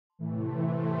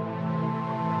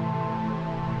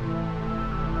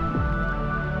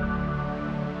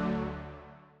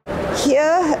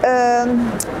here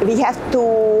we have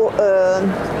two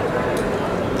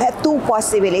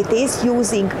possibilities: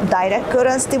 using direct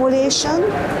current stimulation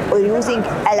or using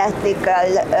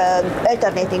electrical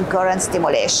alternating current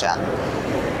stimulation.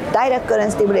 Direct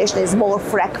current stimulation is more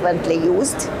frequently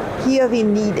used. Here we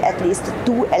need at least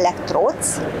 2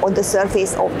 electrodes on the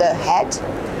surface of the head,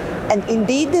 and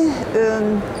indeed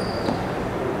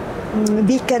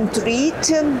we can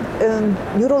treat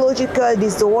neurological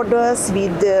disorders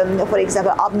with, for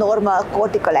example, abnormal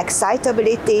cortical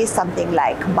excitability, something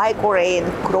like migraine,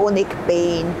 chronic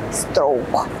pain,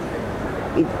 stroke,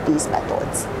 with these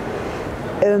methods.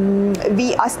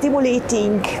 We are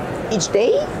stimulating each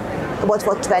day, about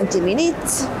for 20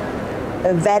 minutes,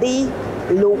 a very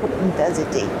low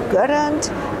intensity current,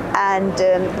 and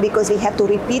because we have to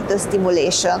repeat the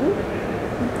stimulation,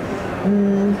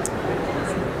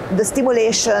 the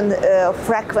stimulation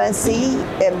frequency,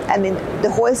 I mean, the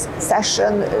whole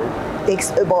session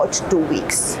takes about 2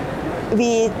 weeks.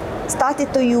 We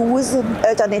started to use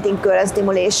alternating current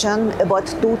stimulation about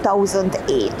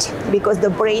 2008 because the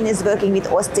brain is working with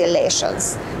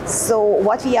oscillations. So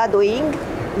what we are doing,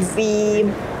 we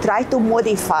try to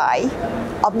modify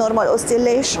abnormal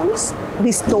oscillations,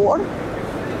 restore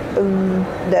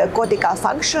the cortical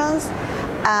functions,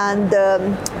 and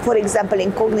for example,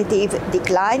 in cognitive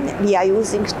decline, we are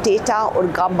using theta or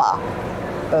gamma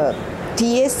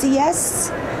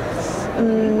TACS,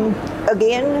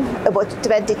 again about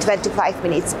 20-25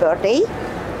 minutes per day.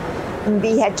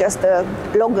 We had just a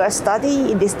longer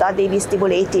study. In this study, we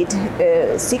stimulated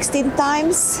 16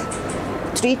 times,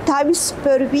 3 times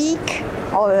per week,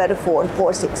 however,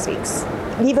 for 6 weeks.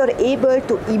 We were able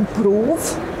to improve,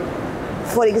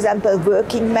 for example,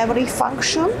 working memory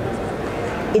function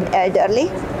in elderly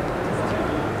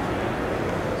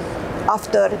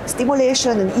after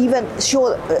stimulation, and even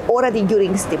already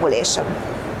during stimulation.